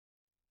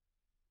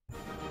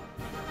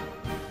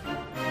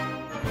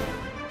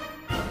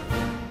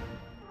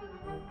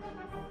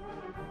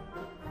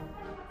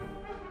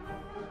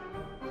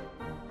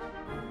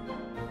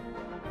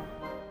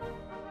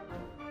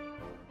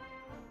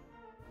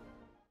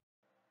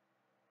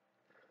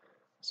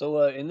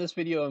So in this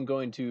video, I'm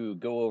going to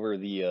go over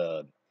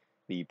the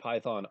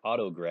Python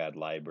Autograd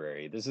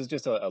library. This is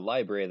just a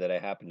library that I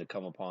happened to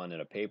come upon in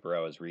a paper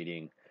I was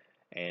reading,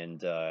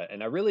 and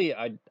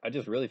I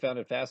just really found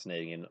it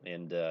fascinating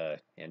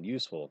and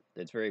useful.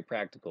 It's very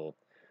practical.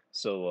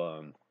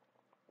 So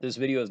this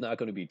video is not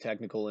going to be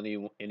technical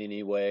in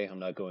any way. I'm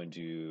not going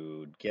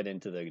to get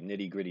into the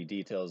nitty-gritty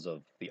details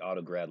of the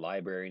Autograd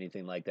library or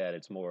anything like that.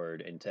 It's more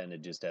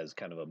intended just as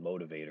kind of a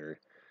motivator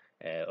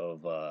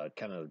of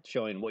kind of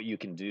showing what you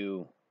can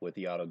do with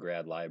the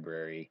Autograd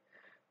library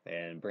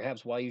and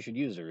perhaps why you should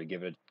use it or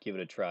give it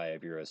a try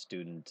if you're a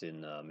student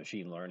in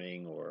machine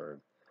learning or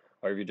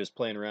if you're just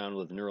playing around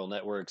with neural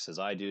networks as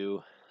I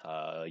do.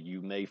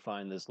 You may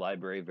find this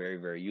library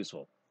very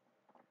useful.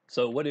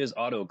 So what is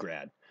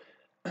Autograd?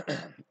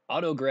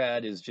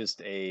 Autograd is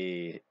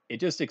it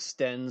just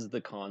extends the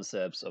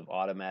concepts of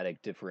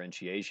automatic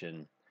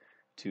differentiation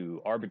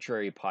to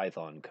arbitrary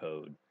Python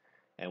code.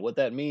 And what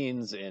that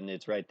means, and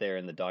it's right there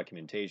in the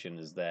documentation,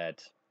 is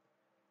that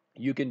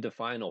you can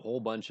define a whole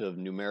bunch of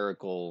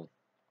numerical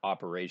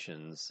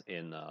operations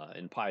in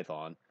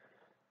Python,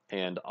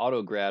 and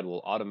Autograd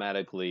will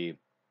automatically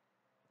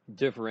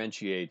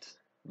differentiate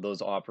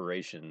those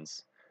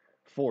operations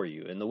for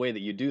you. And the way that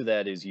you do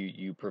that is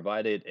you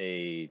provide it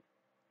a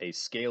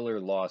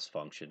scalar loss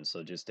function,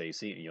 so just a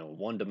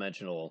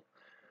one-dimensional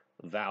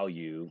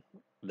value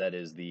that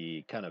is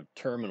the kind of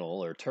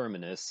terminal or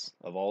terminus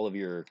of all of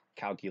your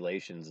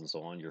calculations and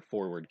so on, your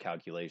forward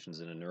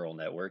calculations in a neural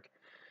network.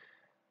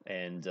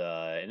 And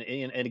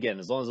again,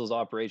 as long as those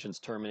operations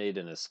terminate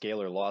in a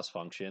scalar loss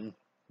function,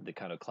 the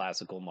kind of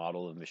classical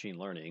model of machine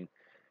learning,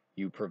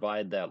 you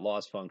provide that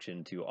loss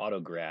function to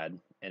Autograd,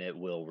 and it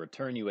will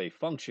return you a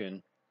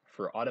function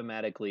for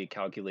automatically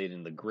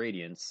calculating the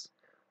gradients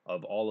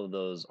of all of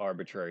those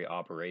arbitrary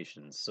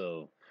operations.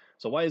 So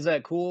why is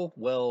that cool?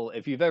 Well,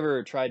 if you've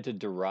ever tried to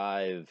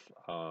derive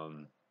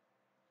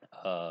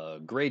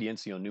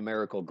gradients,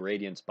 numerical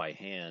gradients by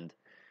hand,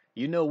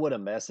 you know what a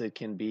mess it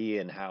can be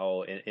and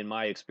how, in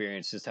my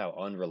experience, just how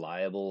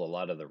unreliable a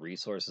lot of the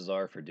resources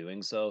are for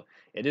doing so.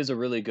 It is a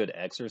really good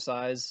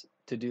exercise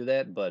to do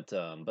that, but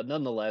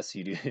nonetheless,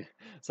 you do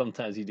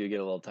sometimes you do get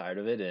a little tired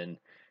of it, and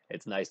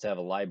it's nice to have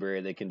a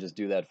library that can just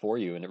do that for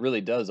you. And it really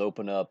does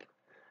open up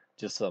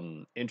just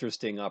some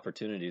interesting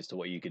opportunities to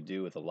what you could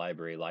do with a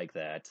library like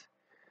that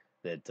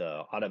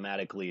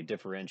automatically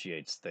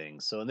differentiates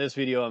things. So in this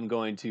video, I'm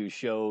going to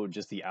show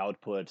just the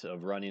output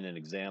of running an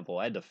example.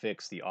 I had to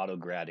fix the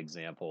Autograd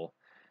example.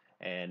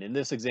 And in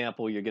this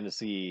example, you're going to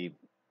see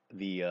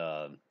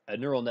a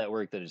neural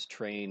network that is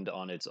trained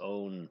on its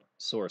own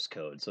source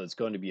code. So it's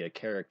going to be a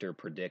character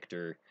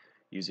predictor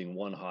using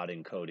one-hot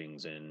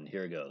encodings. And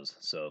here it goes.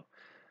 So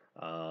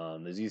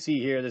as you see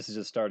here, this is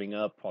just starting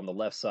up on the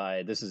left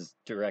side. This is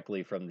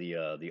directly from the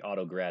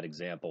Autograd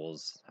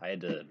examples. I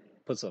had to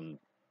put some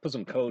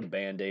code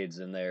band-aids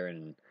in there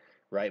and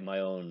write my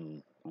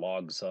own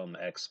log sum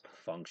exp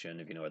function,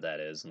 if you know what that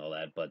is and all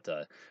that. But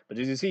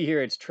as you see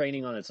here, it's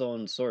training on its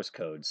own source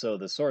code. So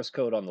the source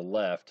code on the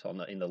left,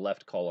 in the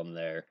left column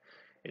there,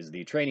 is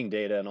the training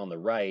data, and on the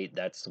right,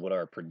 that's what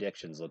our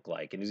predictions look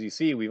like. And as you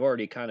see, we've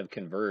already kind of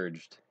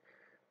converged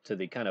to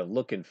the kind of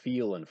look and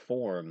feel and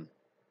form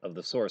of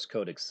the source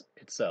code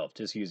itself,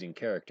 just using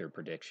character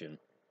prediction.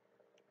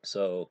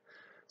 So,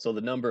 so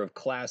the number of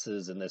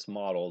classes in this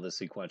model, this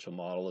sequential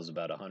model, is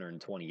about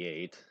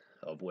 128,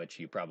 of which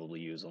you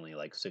probably use only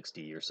like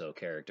 60 or so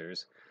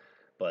characters.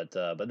 But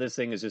this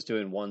thing is just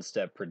doing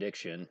one-step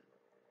prediction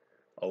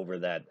over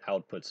that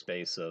output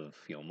space of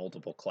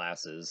multiple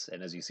classes.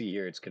 And as you see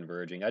here, it's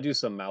converging. I do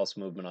some mouse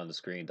movement on the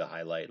screen to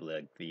highlight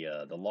like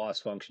the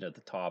loss function at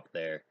the top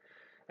there,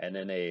 and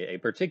then a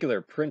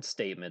particular print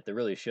statement that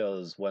really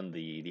shows when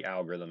the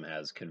algorithm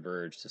has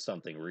converged to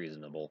something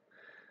reasonable.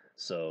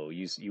 So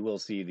you will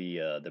see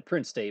the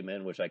print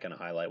statement, which I kind of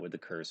highlight with the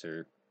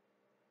cursor,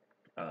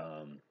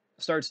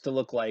 starts to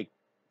look like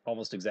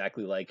almost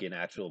exactly like an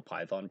actual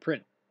Python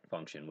print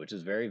function, which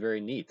is very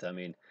neat. I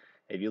mean,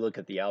 if you look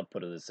at the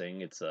output of this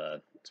thing, it's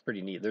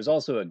pretty neat. There's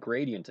also a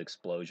gradient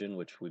explosion,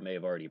 which we may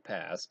have already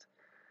passed,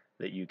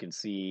 that you can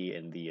see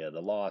in the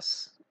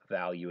loss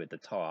value at the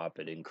top.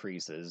 It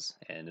increases,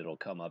 and it'll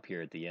come up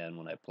here at the end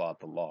when I plot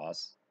the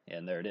loss,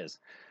 and there it is.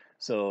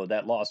 So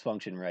that loss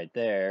function right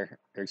there,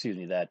 or excuse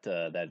me,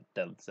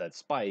 that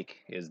spike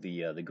is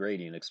the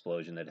gradient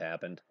explosion that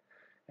happened,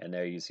 and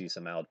there you see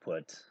some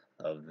output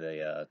of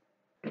the.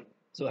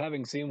 So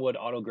having seen what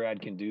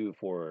Autograd can do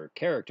for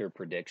character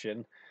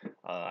prediction,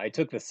 I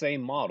took the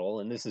same model,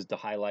 and this is to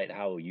highlight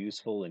how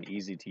useful and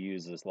easy to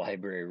use this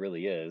library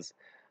really is.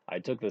 I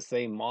took the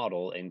same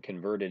model and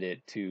converted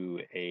it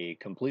to a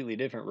completely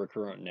different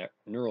recurrent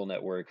neural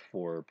network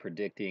for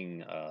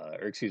predicting,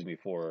 or excuse me,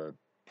 for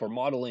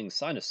modeling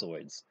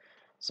sinusoids.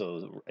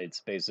 So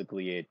it's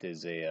basically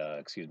it's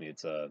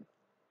a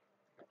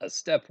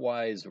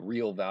stepwise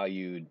real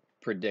valued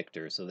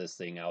predictor. So this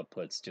thing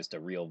outputs just a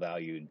real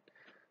valued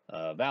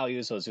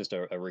value, so it's just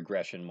a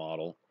regression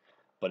model,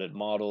 but it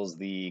models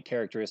the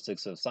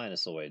characteristics of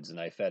sinusoids, and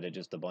I fed it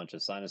just a bunch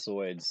of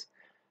sinusoids,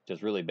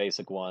 just really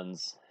basic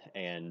ones,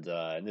 and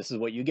this is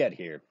what you get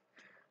here.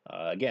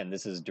 Again,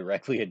 this is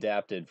directly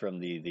adapted from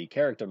the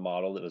character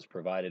model that was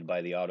provided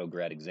by the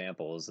Autograd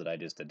examples that I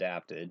just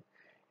adapted.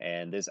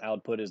 And this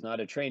output is not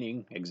a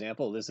training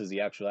example. This is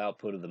the actual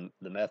output of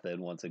the method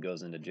once it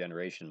goes into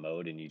generation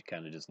mode, and you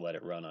kind of just let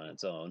it run on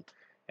its own.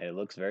 And it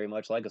looks very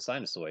much like a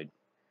sinusoid.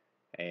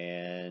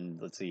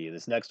 And let's see,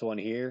 this next one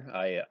here,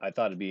 I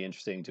thought it'd be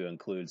interesting to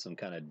include some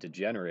kind of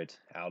degenerate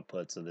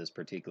outputs of this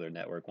particular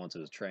network once it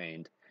was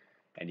trained.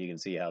 And you can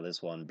see how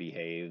this one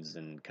behaves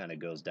and kind of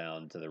goes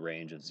down to the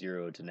range of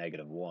 0 to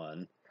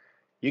 -1.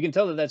 You can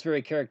tell that that's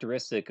very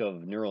characteristic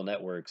of neural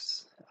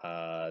networks,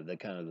 the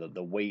kind of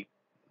the weight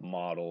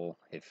model.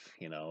 If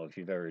you know, if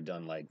you've ever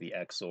done like the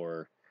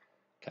XOR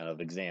kind of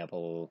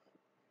example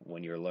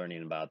when you're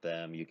learning about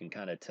them, you can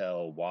kind of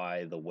tell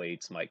why the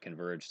weights might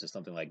converge to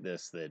something like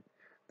this that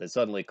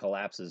suddenly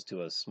collapses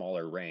to a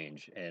smaller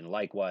range. And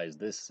likewise,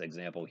 this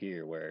example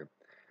here where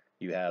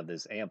you have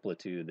this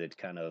amplitude that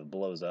kind of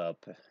blows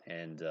up,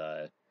 and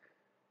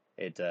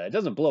it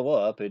doesn't blow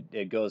up.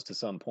 It goes to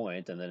some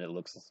point, and then it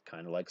looks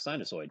kind of like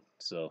sinusoid.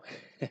 So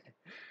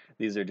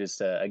these are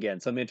just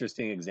again some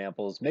interesting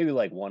examples. Maybe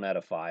like 1 out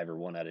of 5 or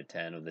 1 out of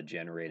 10 of the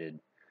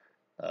generated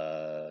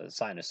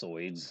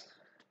sinusoids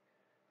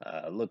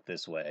look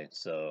this way.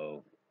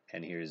 So,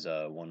 and here's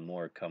one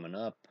more coming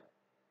up.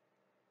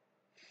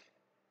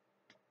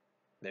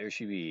 There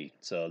she be.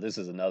 So this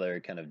is another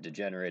kind of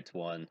degenerate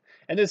one.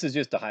 And this is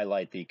just to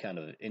highlight the kind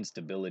of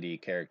instability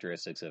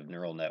characteristics of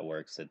neural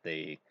networks, that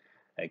they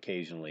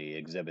occasionally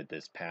exhibit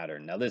this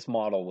pattern. Now this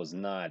model was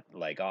not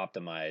like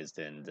optimized,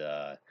 and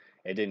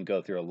it didn't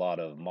go through a lot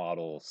of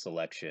model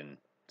selection.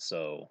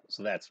 So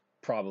that's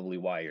probably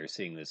why you're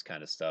seeing this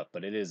kind of stuff.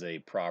 But it is a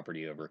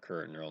property of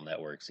recurrent neural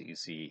networks that you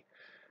see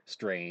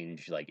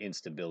strange like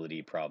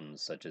instability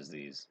problems such as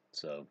these.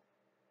 So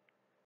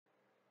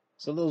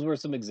those were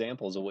some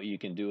examples of what you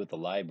can do with the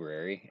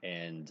library,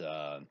 and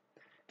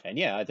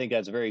yeah, I think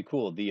that's very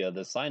cool. The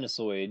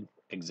sinusoid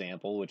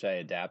example, which I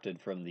adapted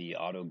from the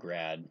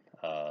Autograd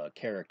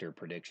character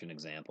prediction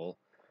example,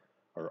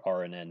 or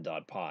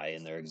rnn.py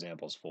in their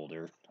examples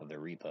folder of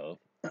their repo.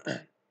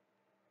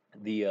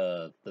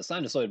 The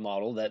sinusoid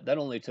model that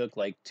only took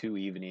like 2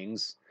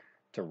 evenings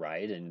to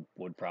write and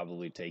would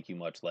probably take you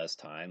much less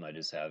time. I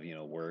just have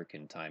work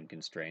and time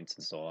constraints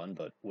and so on,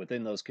 but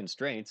within those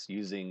constraints,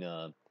 using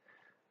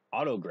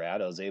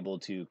Autograd, I was able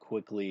to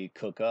quickly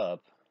cook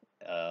up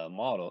a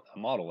model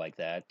like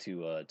that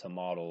to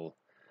model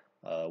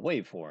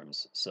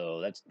waveforms. So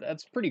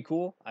that's pretty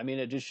cool. I mean,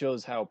 it just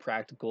shows how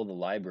practical the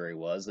library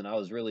was, and I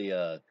was really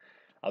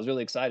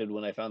excited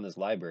when I found this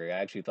library. I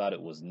actually thought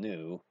it was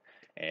new,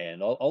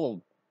 and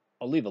I'll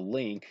leave a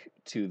link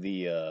to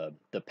the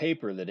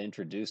paper that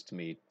introduced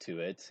me to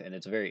it, and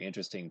it's a very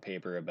interesting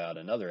paper about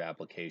another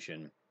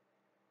application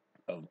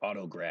of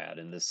Autograd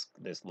in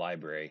this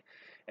library.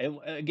 And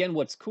again,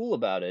 what's cool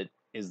about it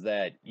is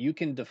that you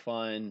can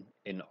define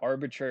an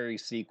arbitrary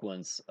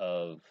sequence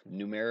of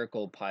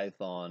numerical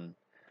Python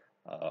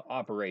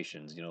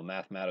operations,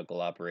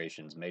 mathematical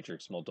operations,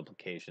 matrix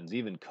multiplications,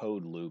 even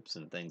code loops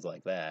and things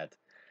like that.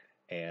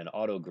 And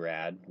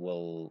Autograd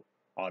will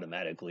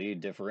automatically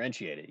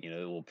differentiate it.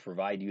 It will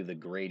provide you the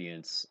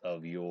gradients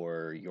of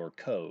your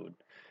code,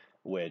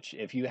 which,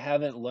 if you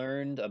haven't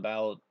learned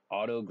about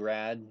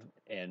Autograd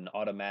and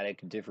automatic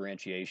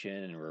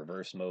differentiation and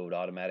reverse mode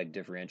automatic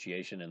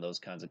differentiation and those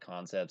kinds of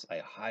concepts, I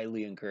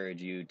highly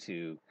encourage you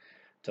to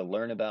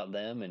learn about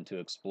them and to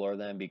explore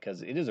them,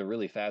 because it is a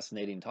really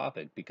fascinating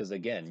topic. Because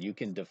again, you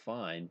can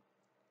define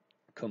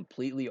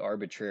completely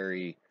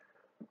arbitrary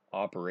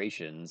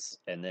operations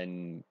and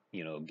then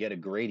get a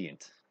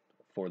gradient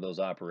for those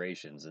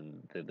operations,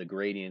 and the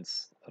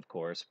gradients of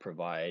course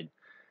provide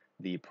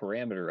the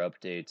parameter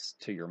updates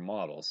to your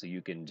model, so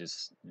you can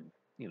just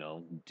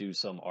do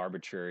some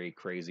arbitrary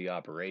crazy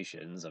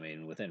operations, I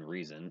mean within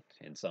reason,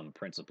 in some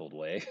principled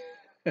way.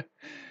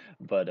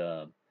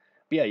 But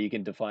yeah, you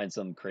can define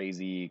some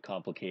crazy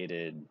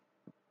complicated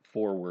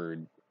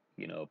forward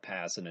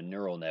pass in a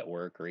neural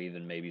network, or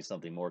even maybe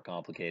something more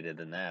complicated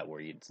than that,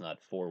 where it's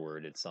not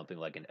forward, it's something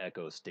like an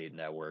echo state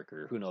network,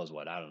 or who knows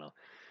what, I don't know.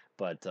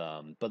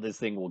 But this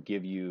thing will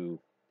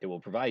it will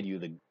provide you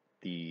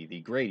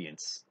the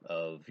gradients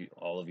of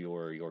all of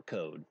your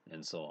code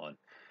and so on.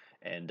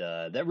 And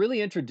that really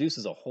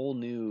introduces a whole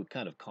new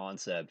kind of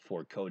concept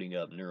for coding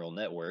up neural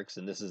networks.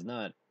 And this is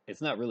not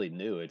it's not really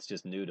new. It's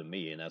just new to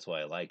me, and that's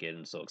why I like it and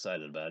I'm so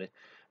excited about it.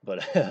 But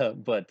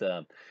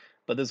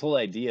but this whole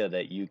idea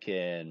that you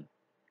can,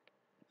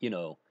 you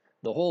know,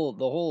 the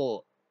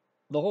whole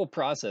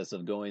process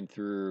of going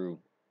through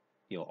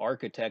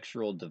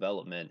architectural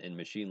development in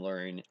machine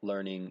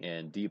learning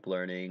and deep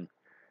learning,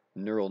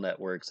 neural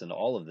networks, and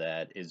all of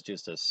that is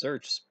just a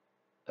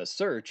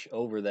search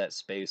over that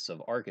space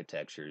of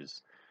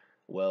architectures.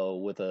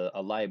 Well, with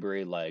a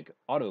library like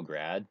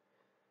Autograd,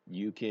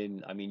 you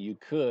could,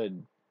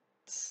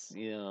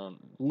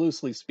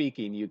 loosely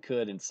speaking, you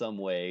could in some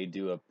way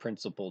do a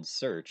principled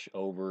search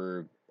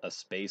over a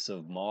space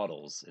of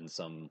models in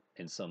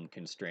some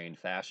constrained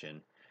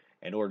fashion,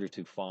 in order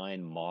to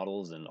find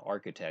models and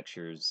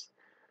architectures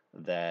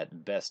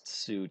that best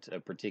suit a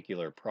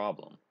particular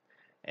problem.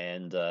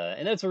 And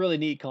that's a really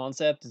neat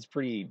concept. It's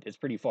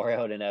pretty far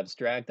out and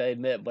abstract, I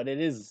admit, but it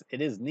is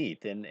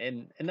neat.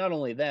 And not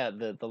only that,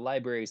 the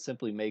library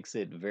simply makes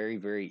it very,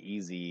 very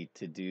easy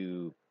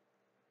to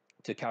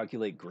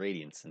calculate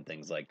gradients and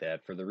things like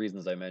that for the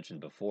reasons I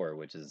mentioned before,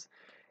 which is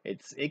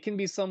it can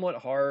be somewhat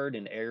hard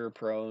and error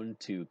prone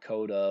to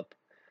code up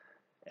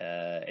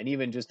and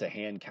even just to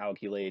hand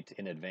calculate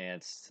in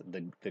advance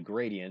the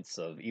gradients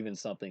of even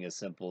something as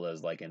simple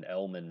as like an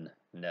Elman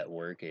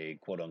network, a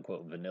quote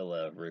unquote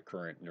vanilla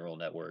recurrent neural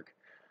network,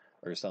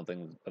 or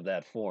something of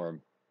that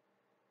form.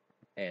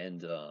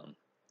 And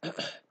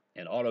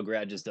and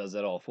Autograd just does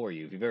that all for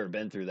you. If you've ever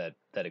been through that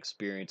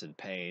experience and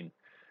pain,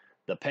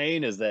 the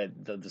pain is that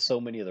so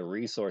many of the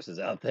resources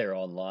out there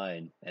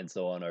online and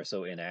so on are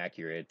so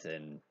inaccurate,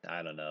 and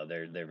I don't know,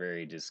 they're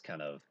very just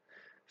kind of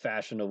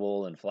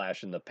fashionable and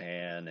flash in the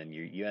pan, and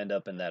you end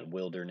up in that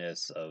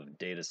wilderness of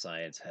data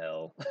science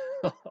hell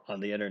on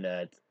the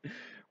internet,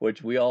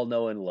 which we all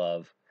know and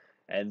love.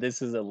 And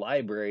this is a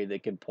library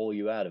that can pull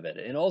you out of it.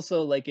 And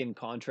also, like, in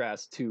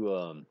contrast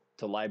to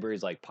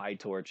libraries like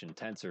PyTorch and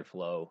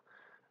TensorFlow,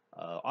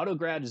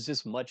 Autograd is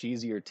just much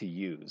easier to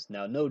use.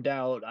 Now, no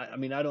doubt, I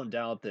mean, I don't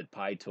doubt that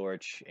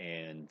PyTorch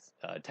and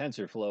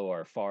TensorFlow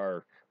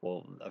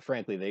are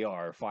frankly, they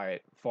are far,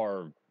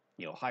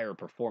 higher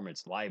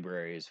performance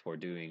libraries for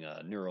doing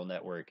neural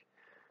network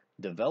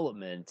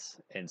development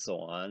and so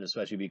on,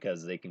 especially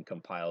because they can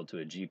compile to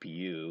a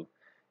GPU.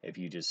 If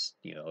you just,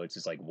 it's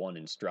just like one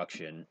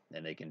instruction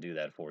and they can do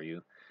that for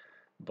you.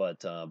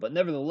 But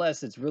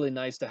nevertheless, it's really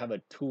nice to have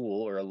a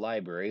tool or a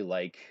library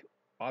like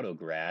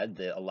Autograd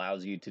that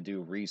allows you to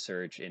do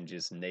research in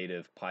just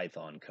native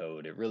Python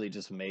code. It really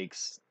just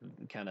makes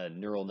kind of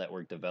neural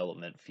network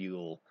development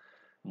feel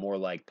more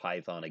like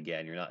Python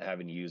again. You're not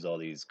having to use all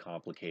these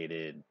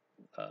complicated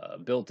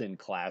built-in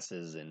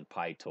classes in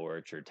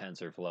PyTorch or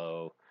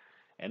TensorFlow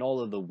and all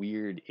of the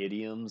weird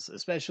idioms,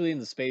 especially in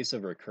the space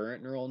of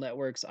recurrent neural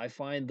networks. I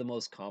find the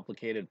most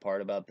complicated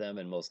part about them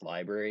in most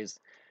libraries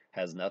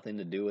has nothing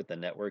to do with the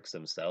networks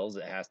themselves.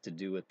 It has to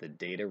do with the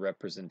data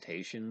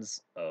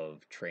representations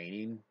of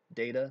training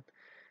data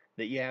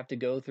that you have to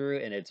go through,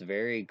 and it's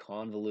very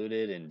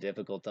convoluted and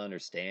difficult to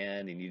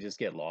understand, and you just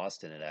get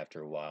lost in it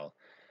after a while.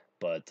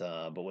 But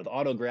with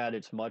AutoGrad,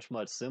 it's much,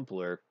 much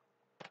simpler.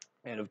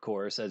 And of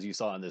course, as you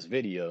saw in this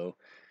video,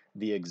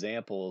 the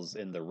examples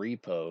in the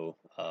repo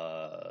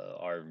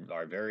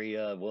are very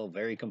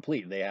very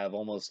complete. They have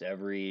almost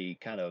every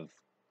kind of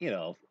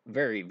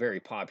very, very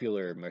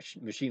popular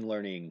machine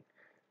learning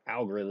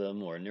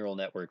algorithm or neural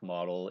network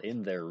model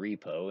in their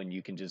repo, and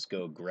you can just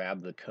go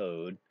grab the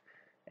code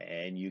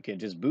and you can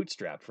just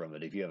bootstrap from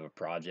it. If you have a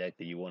project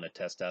that you want to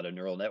test out a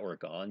neural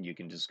network on, you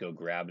can just go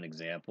grab an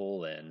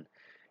example, and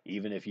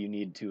even if you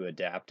need to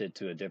adapt it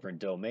to a different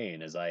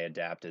domain, as I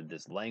adapted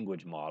this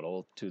language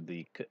model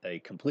to a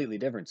completely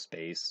different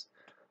space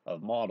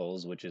of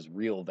models, which is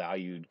real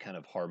valued kind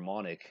of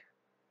harmonic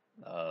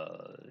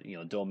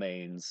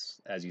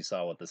domains, as you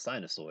saw with the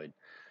sinusoid.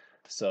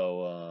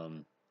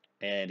 So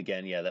and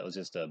again, yeah, that was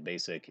just a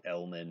basic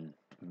Elman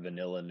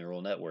vanilla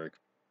neural network,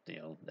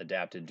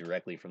 adapted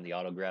directly from the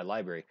Autograd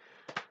library.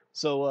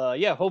 So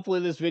yeah, hopefully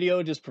this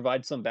video just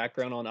provides some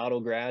background on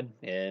Autograd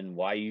and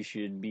why you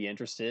should be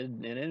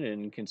interested in it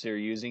and consider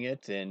using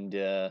it.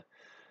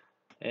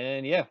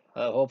 And yeah,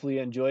 hopefully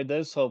you enjoyed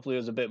this. Hopefully it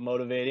was a bit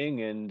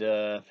motivating and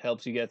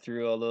helps you get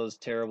through all those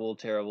terrible,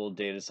 terrible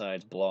data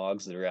science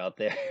blogs that are out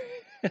there.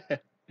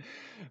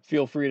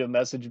 Feel free to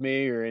message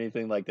me or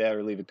anything like that,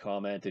 or leave a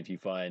comment if you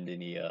find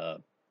any I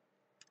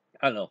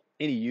don't know,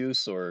 any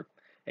use or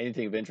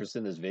anything of interest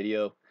in this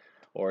video,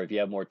 or if you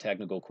have more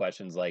technical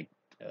questions like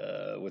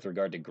with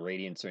regard to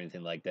gradients or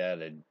anything like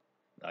that,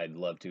 I'd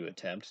love to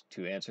attempt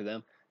to answer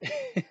them.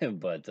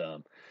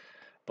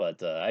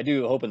 but I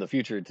do hope in the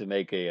future to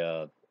make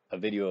a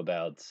video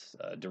about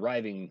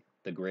deriving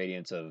the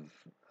gradients of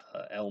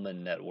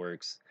Elman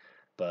networks.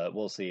 But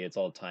we'll see. It's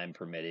all time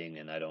permitting,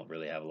 and I don't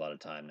really have a lot of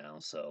time now,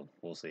 so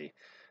we'll see.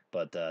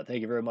 But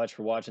thank you very much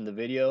for watching the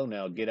video.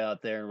 Now get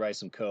out there and write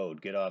some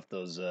code. Get off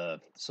those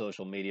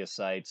social media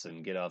sites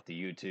and get off the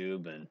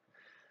YouTube and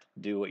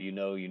do what you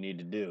know you need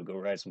to do. Go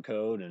write some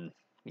code and,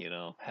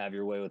 have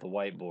your way with a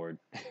whiteboard.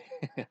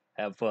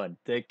 Have fun.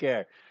 Take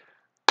care.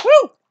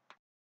 Woo!